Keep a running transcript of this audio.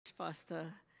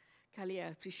Pastor Kali. I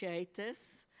appreciate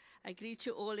this. I greet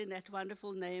you all in that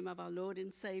wonderful name of our Lord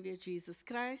and Savior, Jesus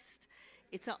Christ.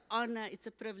 It's an honor, it's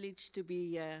a privilege to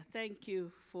be here. Thank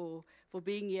you for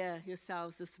being here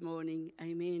yourselves this morning.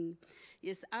 Amen.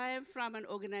 Yes, I am from an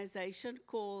organization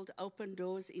called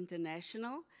Opendoors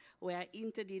International. We are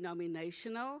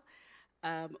interdenominational,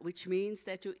 which means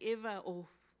that whoever, or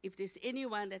if there's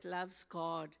anyone that loves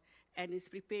God and is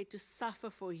prepared to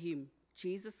suffer for Him,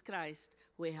 Jesus Christ,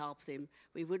 we help them.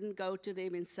 We wouldn't go to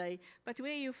them and say, but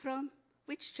where are you from?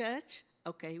 Which church?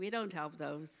 Okay, we don't help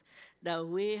those. No,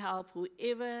 we help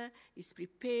whoever is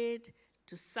prepared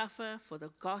to suffer for the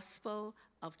gospel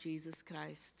of Jesus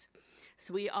Christ.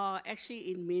 So we are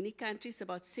actually in many countries,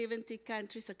 about 70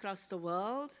 countries across the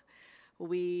world.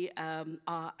 We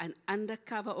are an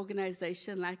undercover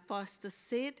organization, like Pastor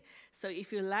said. So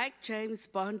if you like James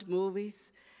Bond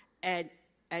movies and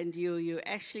you're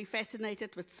actually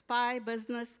fascinated with spy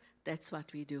business, that's what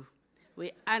we do.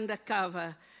 We're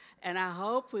undercover. And I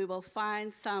hope we will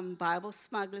find some Bible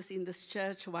smugglers in this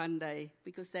church one day,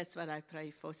 because that's what I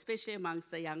pray for, especially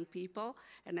amongst the young people.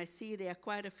 And I see there are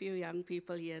quite a few young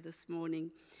people here this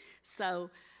morning. So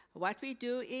what we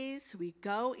do is we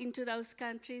go into those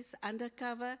countries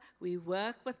undercover. We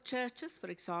work with churches, for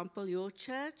example, your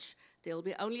church. There'll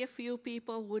be only a few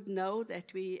people would know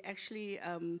that we actually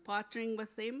partnering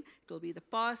with them. It will be the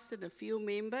pastor and a few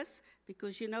members,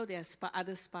 because you know there are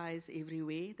other spies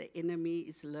everywhere. The enemy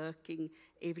is lurking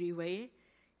everywhere.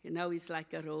 You know, he's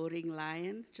like a roaring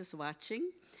lion, just watching.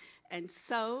 And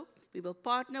so we will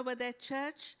partner with that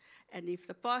church. And if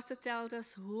the pastor tells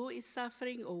us who is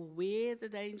suffering or where the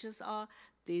dangers are,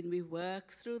 then we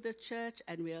work through the church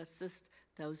and we assist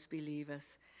those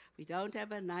believers. We don't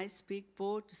have a nice big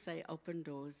board to say Open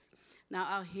Doors. Now,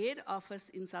 our head office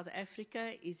in South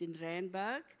Africa is in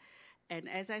Randburg. And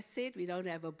as I said, we don't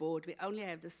have a board. We only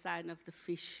have the sign of the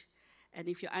fish. And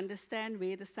if you understand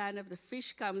where the sign of the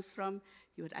fish comes from,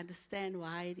 you would understand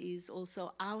why it is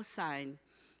also our sign.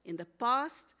 In the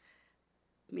past,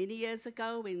 many years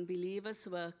ago, when believers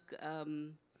were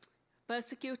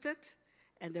persecuted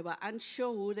and they were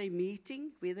unsure who they're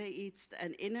meeting, whether it's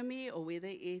an enemy or whether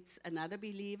it's another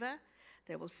believer,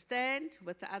 they will stand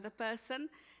with the other person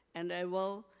and they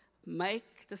will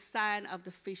make the sign of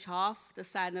the fish, half the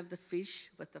sign of the fish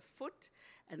with the foot,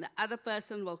 and the other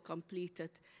person will complete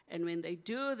it. And when they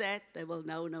do that, they will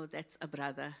know, no, that's a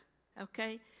brother.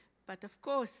 Okay? But of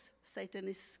course, Satan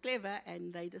is clever,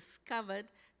 and they discovered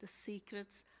the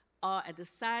secrets are at the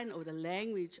sign or the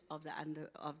language of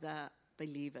the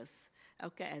believers.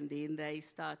 Okay, and then they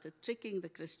started tricking the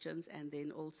Christians, and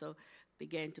then also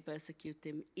began to persecute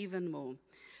them even more.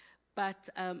 But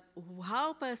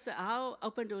how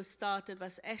Open Doors started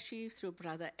was actually through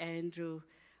Brother Andrew.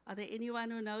 Are there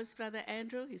anyone who knows Brother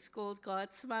Andrew? He's called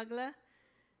God Smuggler.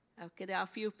 Okay, there are a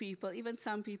few people, even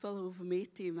some people who've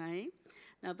met him, eh?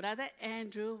 Now, Brother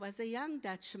Andrew was a young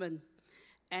Dutchman,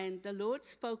 and the Lord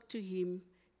spoke to him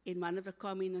in one of the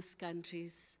communist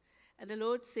countries. And the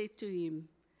Lord said to him,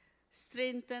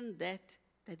 strengthen that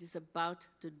is about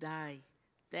to die,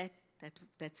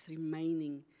 that's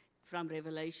remaining, from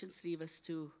Revelation 3 verse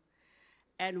 2.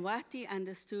 And what he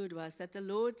understood was that the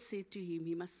Lord said to him,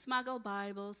 he must smuggle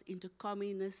Bibles into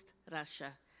communist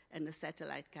Russia and the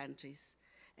satellite countries.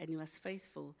 And he was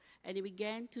faithful. And he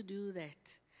began to do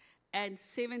that. And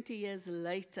 70 years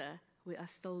later, we are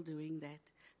still doing that.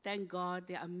 Thank God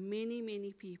there are many,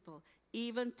 many people,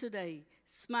 even today,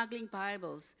 smuggling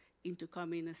Bibles into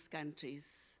communist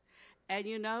countries. And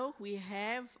you know, we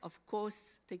have, of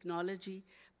course, technology,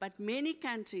 but many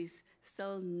countries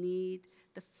still need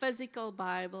the physical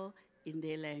Bible in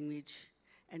their language.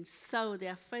 And so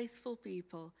there are faithful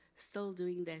people still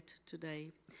doing that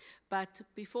today. But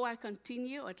before I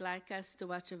continue, I'd like us to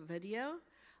watch a video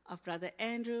of Brother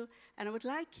Andrew, and I would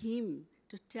like him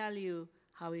to tell you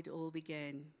how it all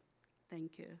began.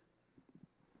 Thank you.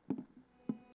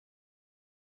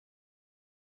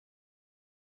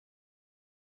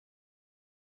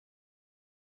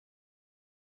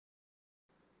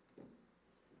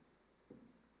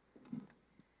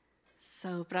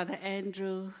 So Brother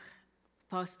Andrew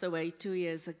passed away 2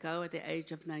 years ago at the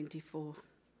age of 94.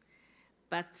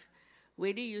 But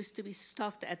when he used to be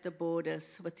stopped at the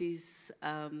borders with his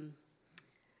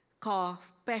car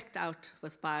packed out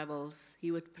with Bibles, he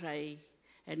would pray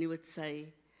and he would say,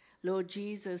 Lord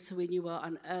Jesus, when you were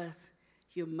on earth,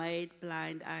 you made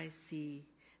blind eyes see.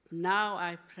 Now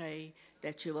I pray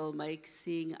that you will make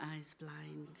seeing eyes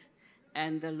blind.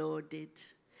 And the Lord did.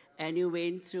 And he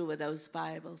went through with those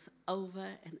Bibles over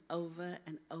and over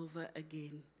and over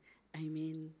again.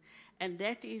 Amen. And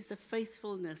that is the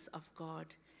faithfulness of God.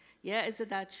 Here is a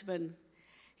Dutchman.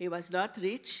 He was not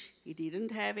rich. He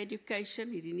didn't have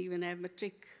education. He didn't even have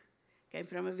matric. Came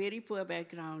from a very poor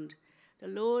background. The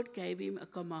Lord gave him a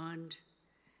command.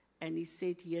 And he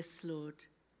said, yes, Lord.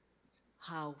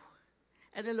 How?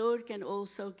 And the Lord can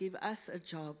also give us a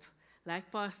job.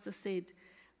 Like Pastor said,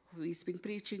 he's been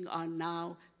preaching on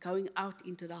now, going out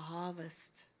into the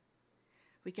harvest.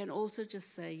 We can also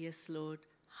just say, yes, Lord,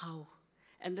 how?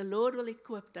 And the Lord will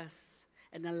equip us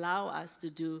and allow us to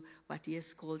do what he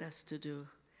has called us to do.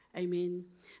 Amen.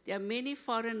 There are many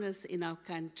foreigners in our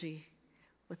country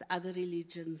with other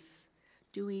religions.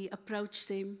 Do we approach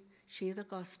them, share the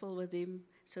gospel with them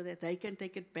so that they can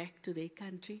take it back to their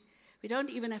country? We don't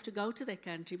even have to go to their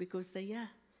country because they're here.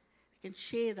 We can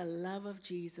share the love of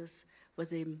Jesus with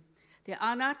them. There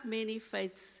are not many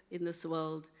faiths in this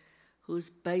world whose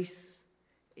base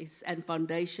and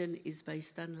foundation is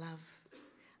based on love.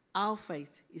 Our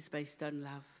faith is based on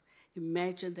love.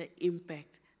 Imagine the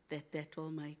impact that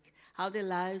will make. How their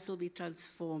lives will be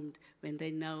transformed when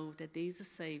they know that there is a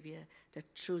Savior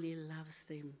that truly loves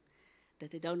them.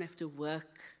 That they don't have to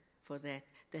work for that.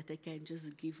 That they can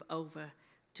just give over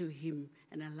to him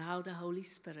and allow the Holy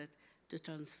Spirit to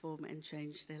transform and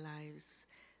change their lives.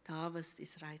 The harvest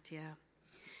is right here.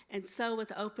 And so with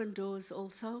Opendoors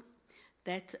also,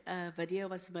 that video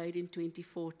was made in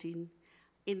 2014.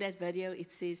 In that video,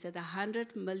 it says that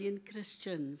 100 million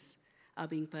Christians are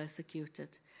being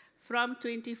persecuted. From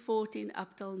 2014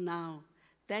 up till now,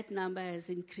 that number has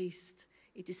increased.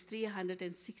 It is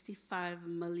 365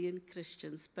 million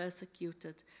Christians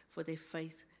persecuted for their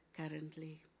faith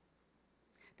currently.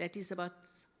 That is about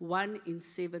 1 in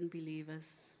 7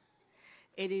 believers.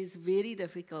 It is very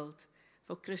difficult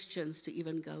for Christians to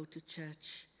even go to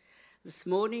church. This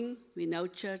morning, we know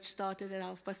church started at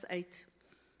 8:30.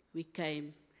 We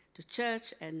came to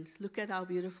church and look at how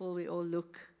beautiful we all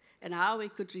look and how we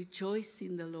could rejoice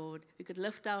in the Lord. We could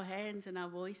lift our hands and our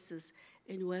voices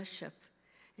in worship.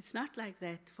 It's not like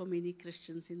that for many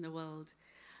Christians in the world.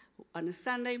 On a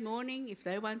Sunday morning, if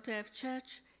they want to have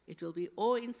church, it will be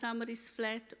or in somebody's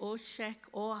flat or shack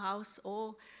or house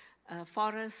or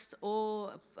forest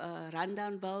or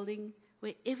rundown building.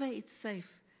 Wherever it's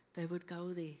safe, they would go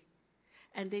there.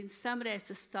 And then somebody has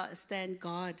to stand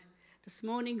guard. This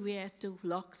morning we had to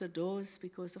lock the doors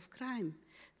because of crime.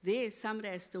 There somebody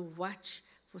has to watch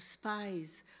for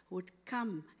spies who would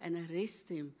come and arrest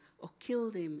them or kill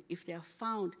them if they are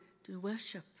found to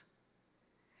worship.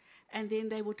 And then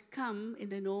they would come in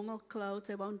their normal clothes,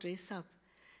 they won't dress up,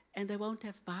 and they won't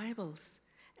have Bibles.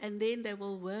 And then they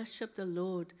will worship the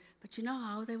Lord. But you know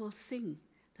how they will sing?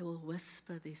 They will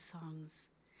whisper their songs.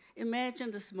 Imagine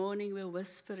this morning we're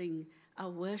whispering our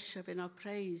worship and our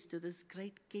praise to this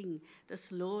great King,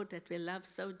 this Lord that we love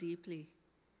so deeply.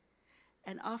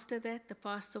 And after that, the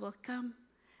pastor will come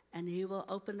and he will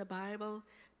open the Bible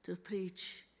to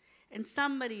preach. And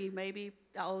somebody, maybe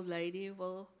the old lady,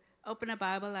 will open a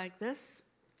Bible like this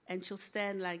and she'll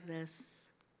stand like this.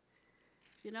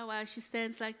 You know why she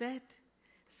stands like that?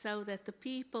 So that the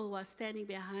people who are standing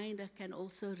behind her can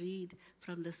also read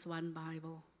from this one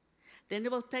Bible. Then they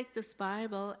will take this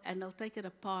Bible and they'll take it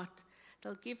apart.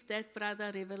 They'll give that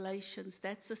brother Revelations,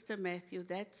 that sister Matthew,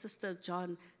 that sister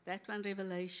John, that one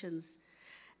Revelations.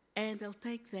 And they'll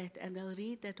take that and they'll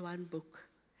read that one book.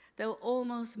 They'll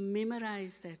almost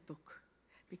memorize that book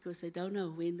because they don't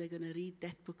know when they're going to read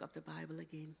that book of the Bible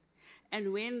again.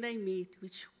 And when they meet,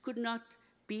 which could not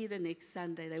be the next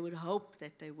Sunday, they would hope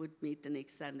that they would meet the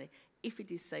next Sunday. If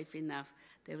it is safe enough,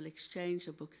 they will exchange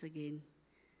the books again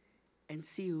and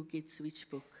see who gets which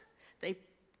book. They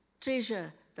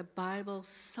treasure the Bible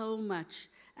so much.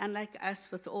 Unlike us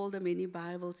with all the many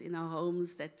Bibles in our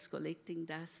homes that's collecting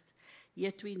dust,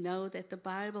 yet we know that the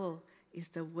Bible is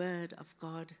the Word of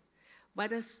God.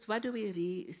 What do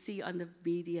we see on the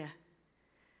media?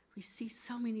 We see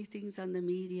so many things on the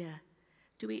media.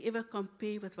 Do we ever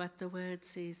compare with what the Word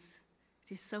says?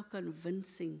 It is so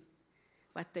convincing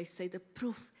what they say. The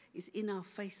proof is in our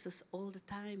faces all the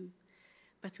time.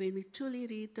 But when we truly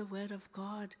read the Word of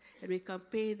God and we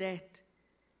compare that,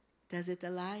 does it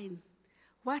align?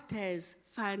 What has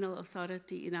final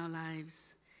authority in our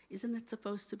lives? Isn't it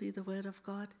supposed to be the Word of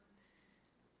God?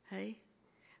 Hey?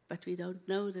 But we don't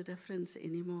know the difference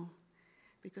anymore.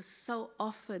 Because so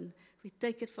often we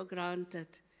take it for granted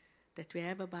that we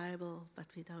have a Bible, but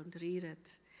we don't read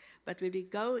it. But when we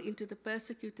go into the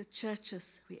persecuted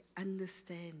churches, we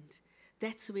understand.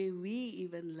 That's where we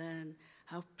even learn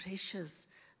how precious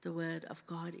the Word of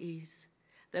God is.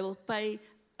 They will pay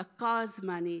a car's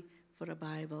money for a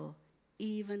Bible,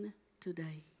 even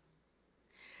today.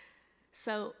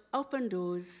 So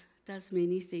Opendoors does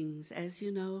many things. As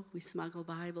you know, we smuggle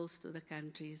Bibles to the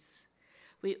countries.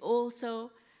 We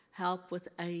also help with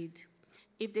aid.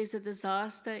 If there's a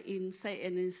disaster in, say,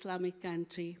 an Islamic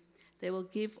country, they will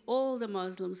give all the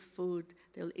Muslims food.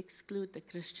 They'll exclude the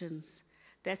Christians.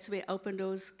 That's where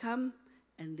Opendoors come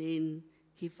and then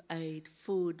give aid,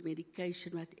 food,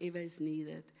 medication, whatever is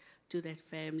needed to that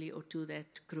family or to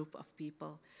that group of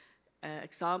people.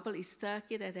 Example is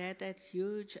Turkey that had that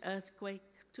huge earthquake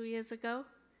 2 years ago.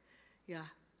 Yeah,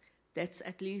 that's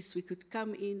at least we could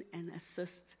come in and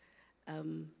assist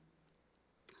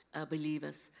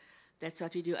believers. That's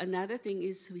what we do. Another thing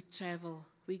is we travel.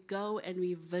 We go and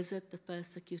we visit the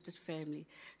persecuted family.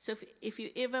 So if you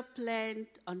ever planned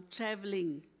on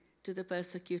traveling to the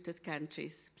persecuted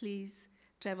countries, please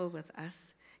travel with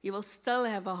us. You will still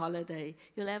have a holiday.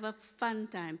 You'll have a fun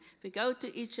time. If you go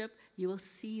to Egypt, you will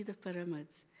see the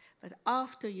pyramids. But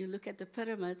after you look at the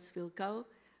pyramids, we'll go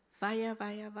via,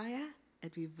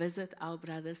 and we visit our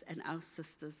brothers and our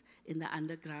sisters in the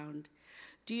underground.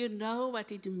 Do you know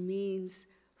what it means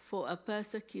for a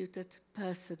persecuted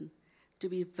person to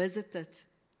be visited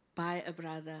by a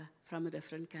brother from a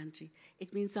different country?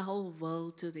 It means the whole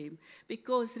world to them.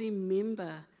 Because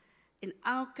remember, in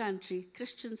our country,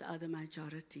 Christians are the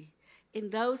majority. In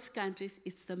those countries,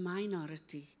 it's the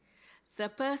minority. The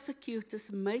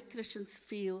persecutors make Christians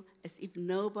feel as if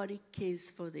nobody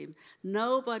cares for them.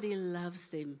 Nobody loves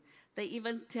them. They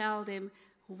even tell them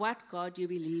what God you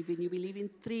believe in. You believe in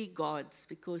 3 gods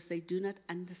because they do not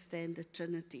understand the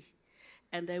Trinity.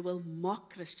 And they will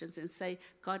mock Christians and say,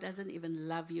 God doesn't even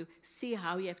love you. See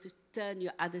how you have to turn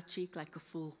your other cheek like a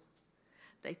fool.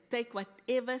 They take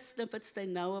whatever snippets they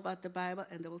know about the Bible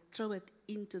and they will throw it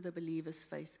into the believer's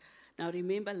face. Now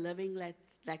remember living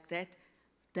like that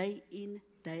day in,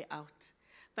 day out.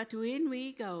 But when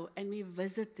we go and we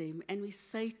visit them and we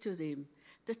say to them,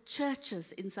 the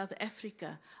churches in South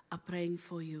Africa are praying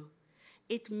for you.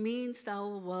 It means the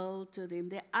whole world to them.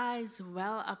 Their eyes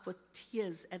well up with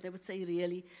tears and they would say,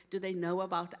 really, do they know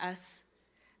about us?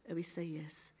 And we say,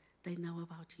 yes, they know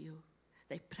about you.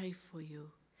 They pray for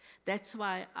you. That's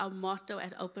why our motto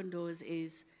at Opendoors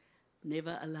is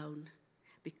never alone,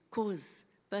 because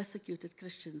persecuted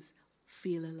Christians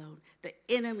feel alone. The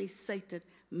enemy, Satan,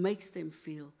 makes them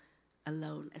feel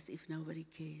alone, as if nobody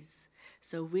cares.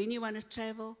 So when you want to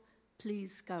travel,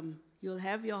 please come. You'll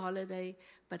have your holiday,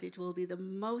 but it will be the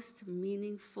most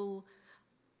meaningful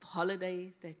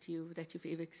holiday that you've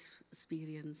ever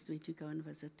experienced when you go and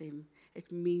visit them.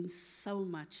 It means so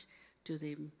much to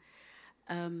them.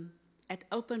 At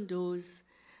Opendoors,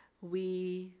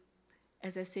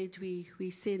 as I said, we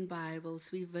send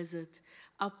Bibles, we visit.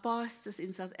 Our pastors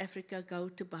in South Africa go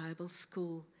to Bible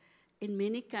school. In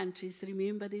many countries,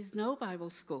 remember, there's no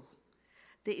Bible school.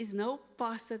 There is no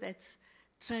pastor that's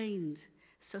trained.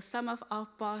 So some of our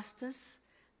pastors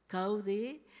go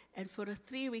there, and for a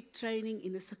 3-week training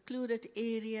in a secluded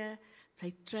area,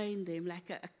 they train them like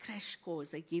a crash course.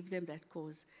 They give them that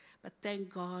course. But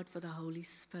thank God for the Holy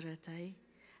Spirit,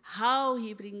 how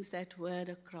he brings that word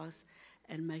across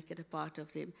and make it a part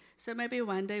of them. So maybe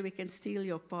one day we can steal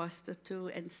your pastor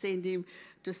too and send him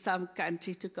to some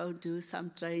country to go do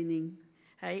some training.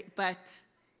 But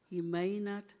he may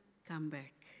not come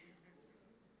back.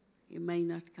 He may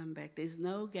not come back. There's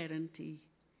no guarantee.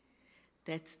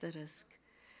 That's the risk.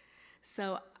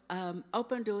 So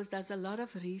Opendoors does a lot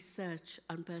of research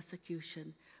on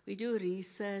persecution. We do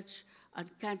research on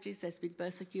countries that's been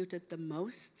persecuted the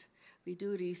most. We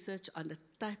do research on the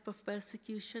type of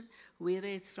persecution, whether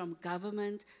it's from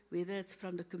government, whether it's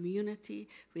from the community,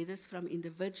 whether it's from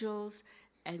individuals,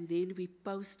 and then we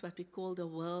post what we call the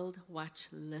World Watch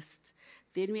List.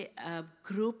 Then we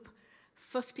group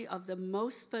 50 of the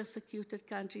most persecuted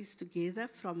countries together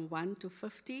from 1 to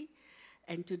 50,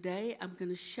 and today I'm going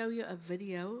to show you a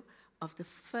video of the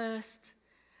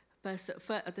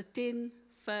the 10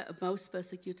 most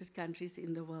persecuted countries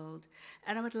in the world.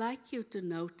 And I would like you to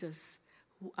notice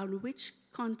on which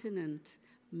continent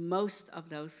most of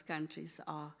those countries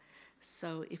are.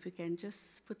 So if you can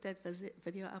just put that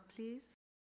video up, please.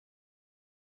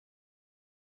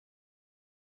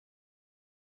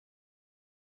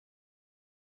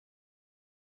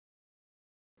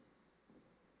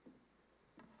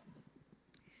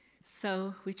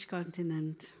 So which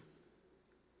continent?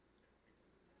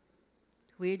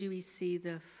 Where do we see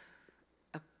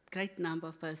a great number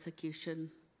of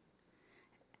persecution?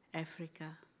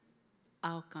 Africa,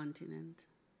 our continent.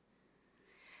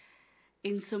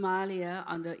 In Somalia,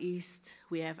 on the east,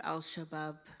 we have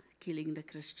Al-Shabaab killing the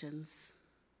Christians.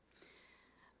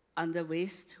 On the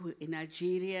west, in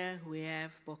Nigeria, we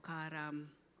have Boko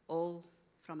Haram, all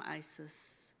from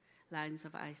ISIS, lines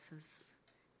of ISIS,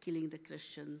 killing the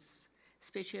Christians,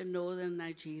 especially in northern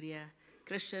Nigeria.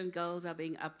 Christian girls are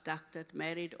being abducted,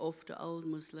 married off to old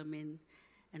Muslim men,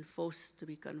 and forced to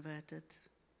be converted.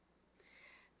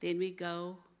 Then we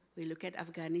look at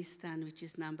Afghanistan, which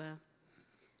is number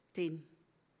 10.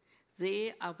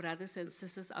 There, our brothers and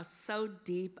sisters are so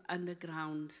deep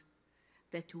underground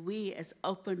that we as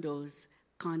Opendoors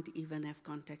can't even have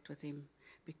contact with them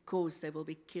because they will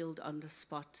be killed on the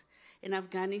spot. In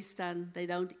Afghanistan, they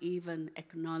don't even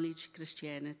acknowledge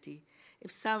Christianity.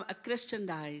 If a Christian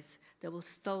dies, they will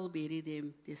still bury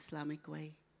them the Islamic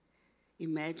way.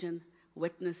 Imagine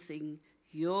witnessing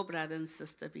your brother and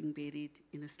sister being buried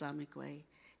in Islamic way.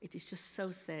 It is just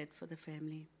so sad for the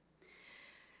family.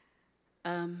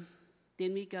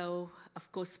 Then we go,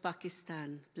 of course,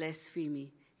 Pakistan,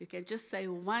 blasphemy. You can just say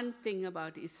one thing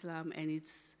about Islam and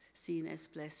it's seen as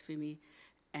blasphemy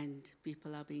and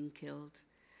people are being killed.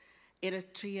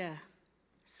 Eritrea,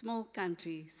 small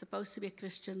country, supposed to be a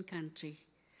Christian country,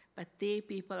 but there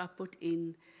people are put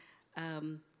in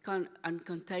on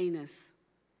containers,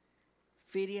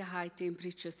 very high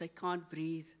temperatures, they can't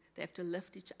breathe. They have to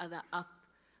lift each other up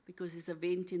because there's a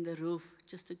vent in the roof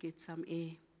just to get some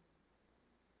air.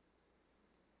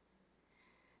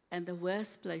 And the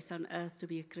worst place on earth to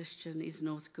be a Christian is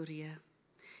North Korea.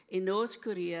 In North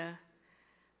Korea,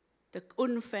 the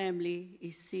Un family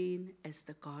is seen as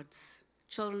the gods.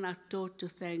 Children are taught to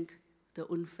thank the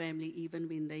Un family even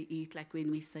when they eat, like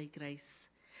when we say grace.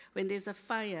 When there's a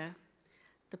fire,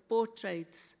 the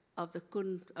portraits of the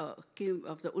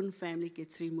Un family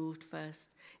gets removed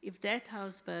first. If that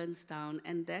house burns down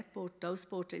and those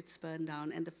portraits burn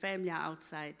down and the family are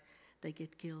outside, they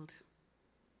get killed.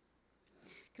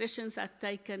 Christians are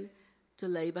taken to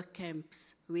labor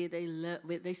camps where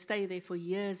they stay there for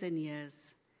years and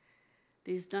years.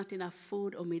 There's not enough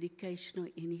food or medication or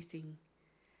anything.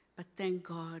 But thank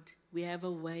God we have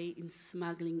a way in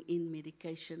smuggling in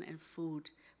medication and food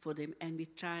for them, and we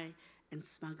try and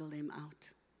smuggle them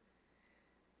out.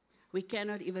 We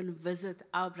cannot even visit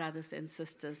our brothers and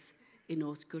sisters in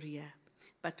North Korea.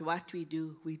 But what we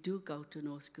do go to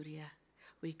North Korea.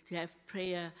 We have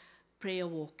prayer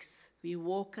walks. We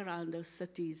walk around those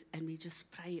cities and we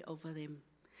just pray over them.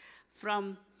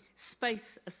 From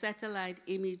space, a satellite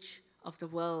image of the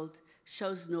world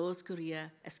shows North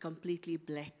Korea as completely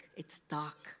black. It's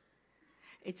dark.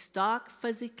 It's dark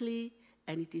physically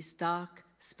and it is dark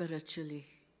spiritually.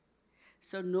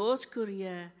 So North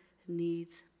Korea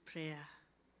needs prayer.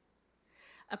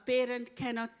 A parent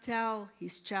cannot tell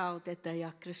his child that they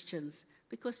are Christians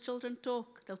because children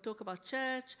talk. They'll talk about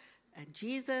church and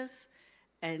Jesus,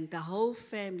 and the whole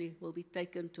family will be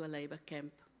taken to a labor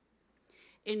camp.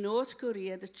 In North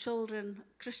Korea, the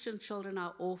Christian children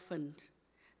are orphaned.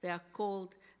 They are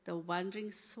called the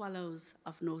wandering swallows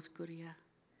of North Korea.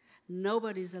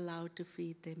 Nobody's allowed to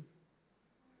feed them.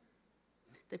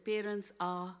 The parents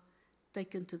are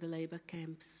taken to the labor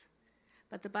camps.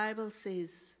 But the Bible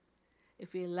says,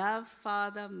 if we love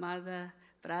father, mother,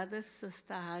 brother,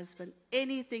 sister, husband,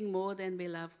 anything more than we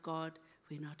love God,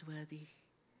 we're not worthy.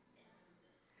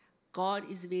 God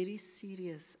is very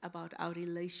serious about our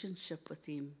relationship with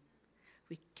Him.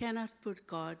 We cannot put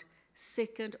God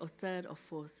second or third or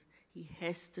fourth. He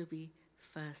has to be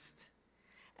first.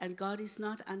 And God is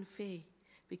not unfair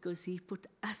because He put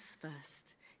us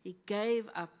first. He gave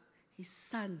up His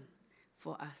Son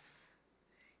for us.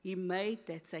 He made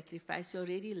that sacrifice. He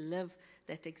already lived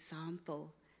that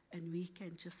example. And we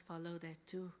can just follow that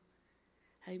too.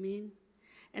 Amen.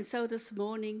 And so this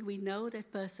morning we know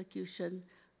that persecution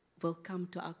will come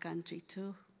to our country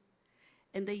too.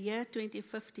 In the year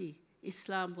 2050,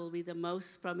 Islam will be the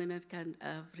most prominent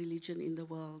religion in the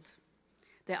world.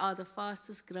 They are the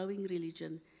fastest growing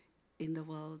religion in the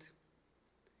world.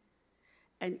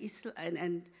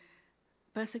 And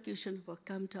persecution will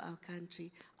come to our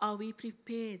country. Are we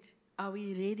prepared? Are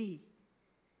we ready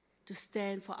to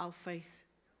stand for our faith?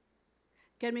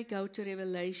 Can we go to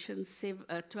Revelation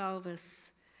 12,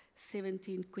 verse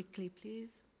 17 quickly,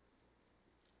 please?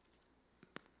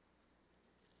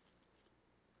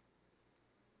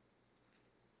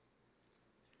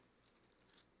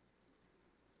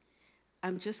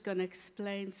 I'm just going to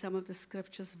explain some of the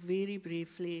scriptures very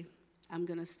briefly. I'm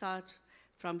going to start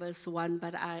from verse 1,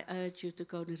 but I urge you to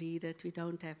go and read it. We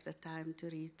don't have the time to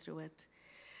read through it.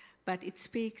 But it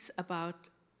speaks about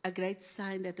a great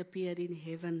sign that appeared in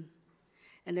heaven.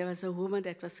 And there was a woman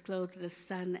that was clothed in the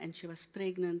sun, and she was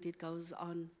pregnant. It goes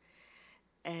on.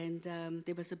 And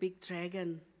there was a big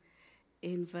dragon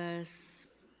in verse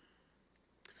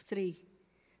 3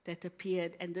 that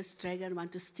appeared. And this dragon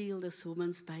wanted to steal this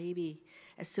woman's baby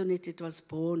as soon as it was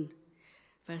born.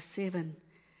 Verse 7.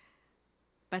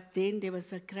 But then there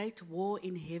was a great war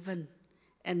in heaven,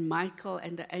 and Michael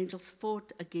and the angels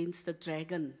fought against the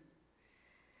dragon.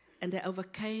 And they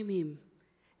overcame him,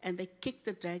 and they kicked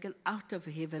the dragon out of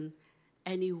heaven,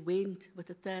 and he went with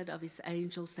a third of his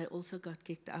angels. They also got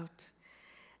kicked out.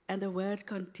 And the word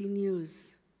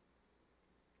continues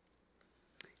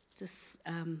to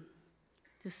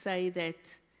say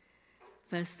that,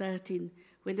 verse 13,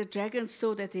 when the dragon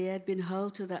saw that he had been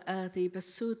hurled to the earth, he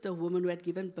pursued the woman who had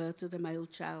given birth to the male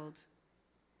child.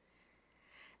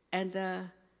 And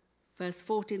verse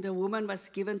 14, the woman was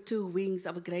given 2 wings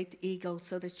of a great eagle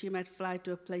so that she might fly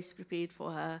to a place prepared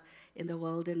for her in the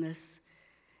wilderness.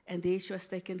 And there she was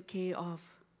taken care of.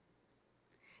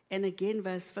 And again,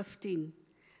 verse 15,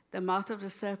 the mouth of the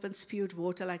serpent spewed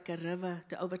water like a river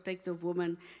to overtake the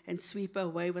woman and sweep her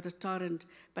away with a torrent.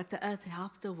 But the earth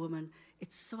helped the woman.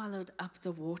 It swallowed up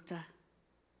the water.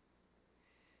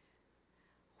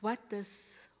 What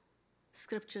this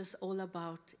scripture is all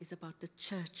about is about the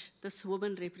church. This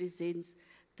woman represents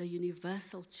the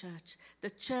universal church, the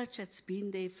church that's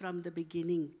been there from the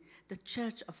beginning, the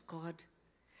church of God.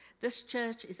 This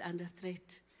church is under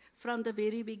threat. From the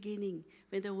very beginning,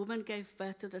 when the woman gave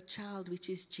birth to the child, which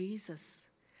is Jesus,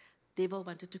 the devil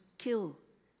wanted to kill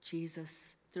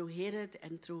Jesus through Herod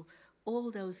and through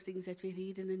all those things that we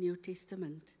read in the New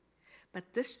Testament.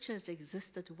 But this church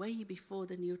existed way before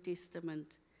the New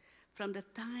Testament, from the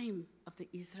time of the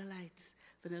Israelites,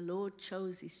 when the Lord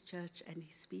chose his church and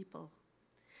his people.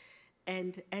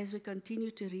 And as we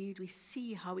continue to read, we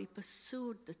see how he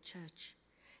pursued the church.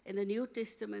 In the New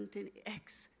Testament, in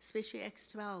Acts, especially Acts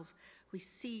 12, we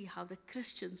see how the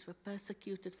Christians were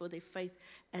persecuted for their faith,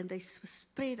 and they were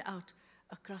spread out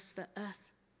across the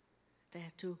earth. They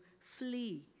had to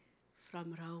flee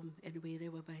from Rome and where they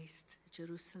were based,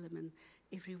 Jerusalem and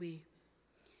everywhere.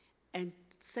 And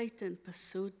Satan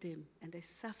pursued them, and they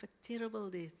suffered terrible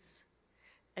deaths.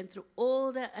 And through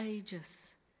all the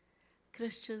ages,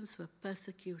 Christians were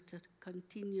persecuted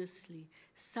continuously,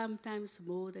 sometimes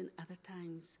more than other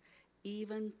times,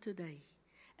 even today.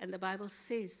 And the Bible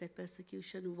says that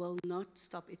persecution will not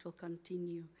stop, it will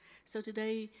continue. So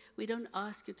today, we don't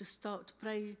ask you to stop, to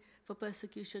pray for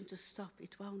persecution to stop,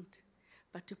 it won't.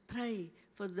 But to pray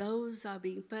for those who are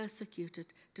being persecuted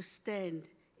to stand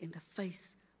in the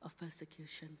face of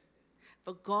persecution.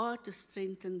 For God to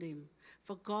strengthen them,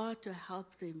 for God to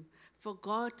help them, for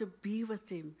God to be with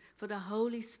them, for the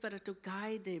Holy Spirit to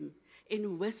guide them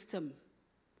in wisdom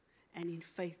and in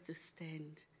faith to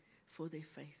stand for their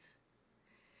faith.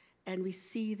 And we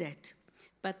see that.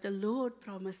 But the Lord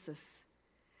promises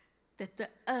that the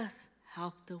earth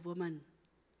helped the woman.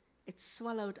 It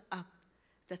swallowed up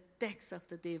the tax of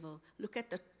the devil. Look at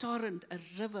the torrent, a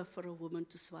river for a woman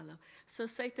to swallow. So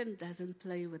Satan doesn't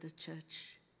play with the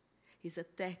church. His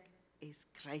attack is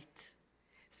great.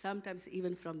 Sometimes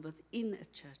even from within a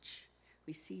church.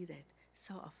 We see that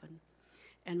so often.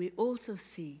 And we also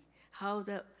see how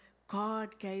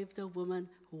God gave the woman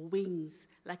wings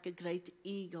like a great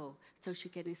eagle so she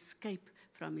can escape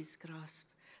from his grasp.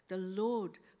 The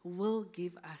Lord will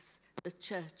give us, the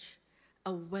church,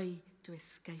 a way to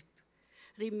escape.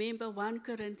 Remember 1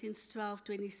 Corinthians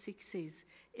 12:26 says,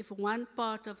 if one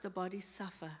part of the body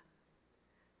suffer,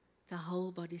 the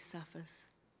whole body suffers.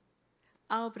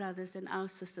 Our brothers and our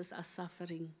sisters are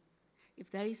suffering.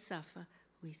 If they suffer,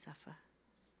 we suffer.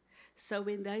 So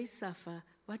when they suffer,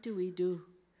 what do?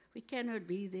 We cannot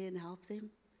be there and help them,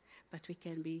 but we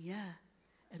can be here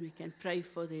and we can pray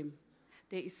for them.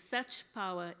 There is such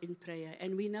power in prayer,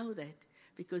 and we know that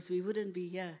because we wouldn't be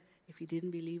here if we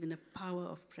didn't believe in the power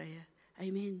of prayer.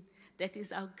 Amen. That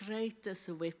is our greatest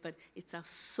weapon. It's our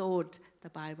sword, the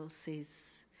Bible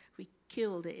says. We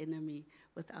kill the enemy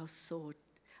with our sword.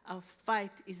 Our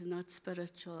fight is not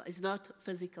spiritual, it's not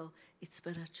physical, it's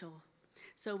spiritual.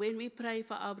 So when we pray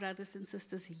for our brothers and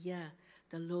sisters here,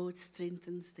 the Lord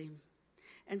strengthens them.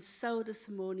 And so this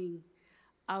morning,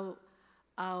 our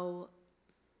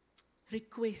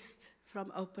request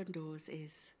from Opendoors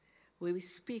is, where we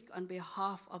speak on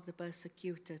behalf of the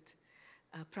persecuted,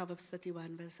 Proverbs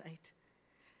 31 verse 8,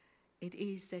 it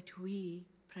is that we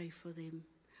pray for them.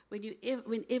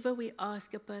 Whenever we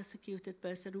ask a persecuted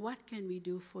person, what can we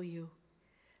do for you?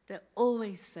 They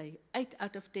always say, 8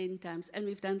 out of 10 times, and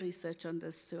we've done research on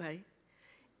this too,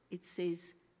 it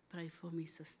says, pray for me,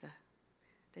 sister.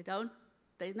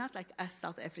 They're not like us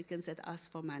South Africans that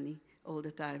ask for money all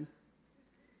the time.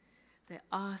 They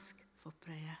ask for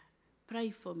prayer.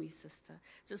 Pray for me, sister.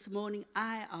 This morning,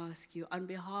 I ask you on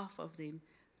behalf of them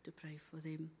to pray for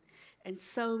them. And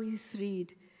so we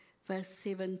read verse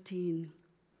 17,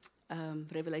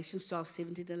 Revelation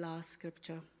 12:17, the last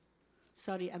scripture.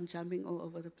 Sorry, I'm jumping all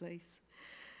over the place.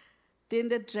 Then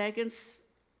the dragon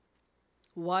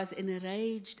was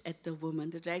enraged at the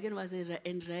woman. The dragon was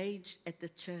enraged at the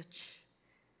church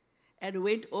and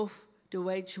went off to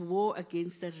wage war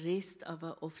against the rest of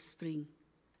her offspring,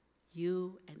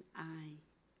 you and I.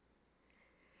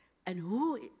 And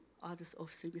who are those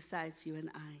offspring besides you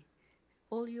and I?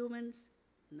 All humans?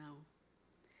 No.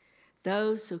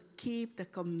 Those who keep the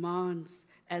commands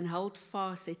and hold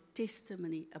fast their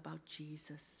testimony about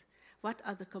Jesus. What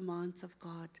are the commands of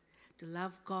God? To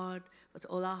love God with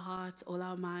all our hearts, all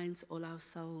our minds, all our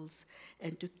souls,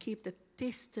 and to keep the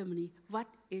testimony. What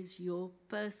is your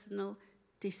personal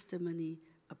testimony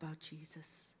about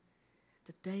Jesus?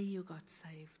 The day you got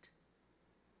saved,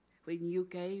 when you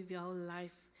gave your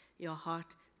life, your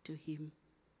heart to Him.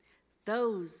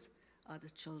 Those are the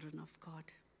children of God.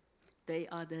 They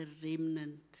are the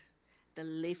remnant, the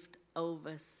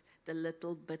leftovers, the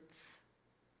little bits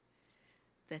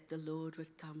that the Lord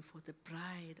would come for, the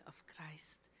bride of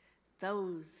Christ.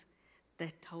 Those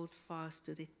that hold fast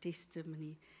to their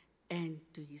testimony and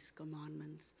to His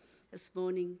commandments. This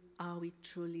morning, are we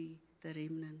truly the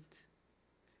remnant?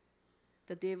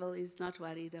 The devil is not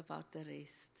worried about the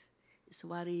rest. He's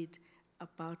worried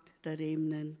about the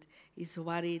remnant. He's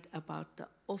worried about the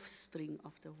offspring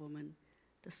of the woman,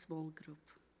 the small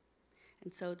group.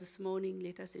 And so this morning,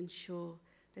 let us ensure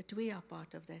that we are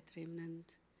part of that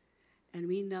remnant. And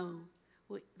we know,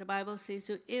 the Bible says,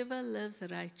 whoever lives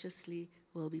righteously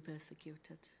will be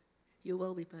persecuted. You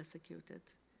will be persecuted,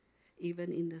 even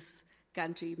in this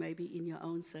country, maybe in your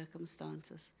own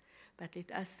circumstances. But let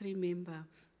us remember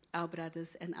our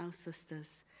brothers and our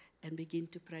sisters and begin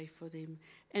to pray for them.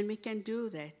 And we can do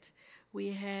that.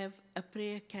 We have a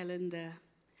prayer calendar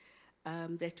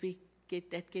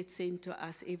that gets sent to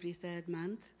us every third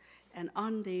month. And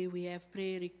on there, we have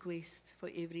prayer requests for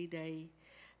every day.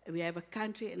 We have a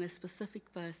country and a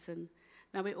specific person.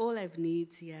 Now, we all have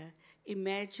needs here.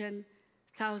 Imagine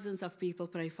thousands of people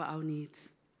pray for our needs.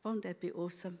 Won't that be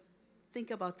awesome? Think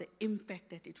about the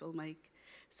impact that it will make.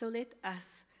 So let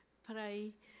us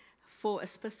pray for a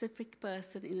specific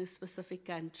person in a specific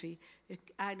country.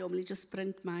 I normally just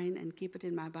print mine and keep it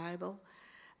in my Bible.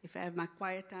 If I have my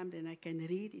quiet time, then I can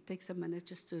read. It takes a minute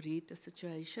just to read the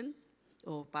situation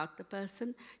or about the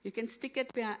person. You can stick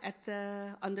it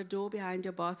on the door behind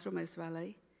your bathroom as well.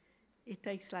 It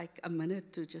takes like a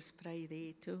minute to just pray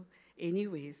there too.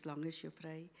 Anyway, as long as you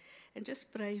pray. And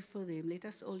just pray for them. Let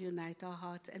us all unite our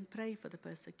hearts and pray for the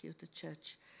persecuted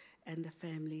church and the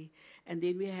family. And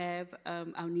then we have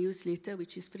our newsletter,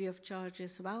 which is free of charge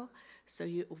as well. So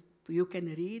you can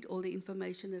read all the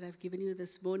information that I've given you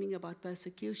this morning about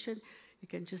persecution. You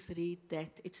can just read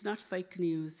that. It's not fake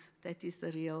news. That is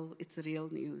it's real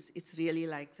news. It's really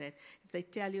like that. If they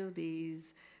tell you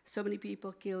there's so many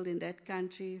people killed in that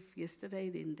country yesterday,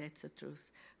 then that's the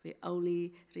truth. We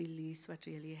only release what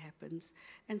really happens.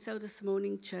 And so this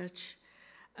morning, church,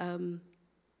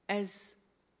 as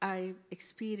I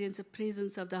experience the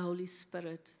presence of the Holy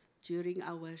Spirit during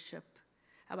our worship,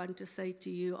 I want to say to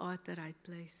you, you are at the right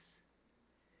place.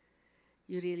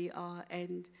 You really are.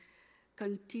 And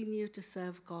continue to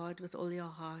serve God with all your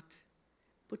heart.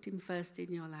 Put Him first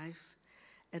in your life.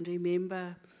 And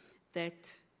remember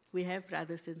that we have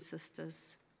brothers and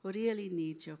sisters who really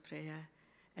need your prayer,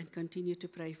 and continue to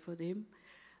pray for them.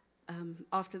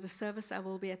 After the service, I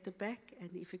will be at the back, and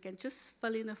if you can just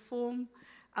fill in a form,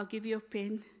 I'll give you a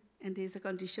pen, and there's a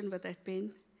condition with that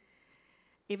pen.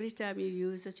 Every time you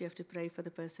use it, you have to pray for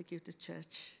the persecuted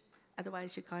church.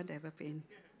 Otherwise, you can't have a pen.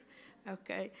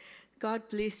 Okay. God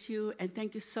bless you, and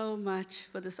thank you so much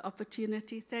for this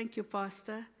opportunity. Thank you,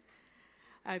 Pastor.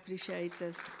 I appreciate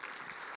this.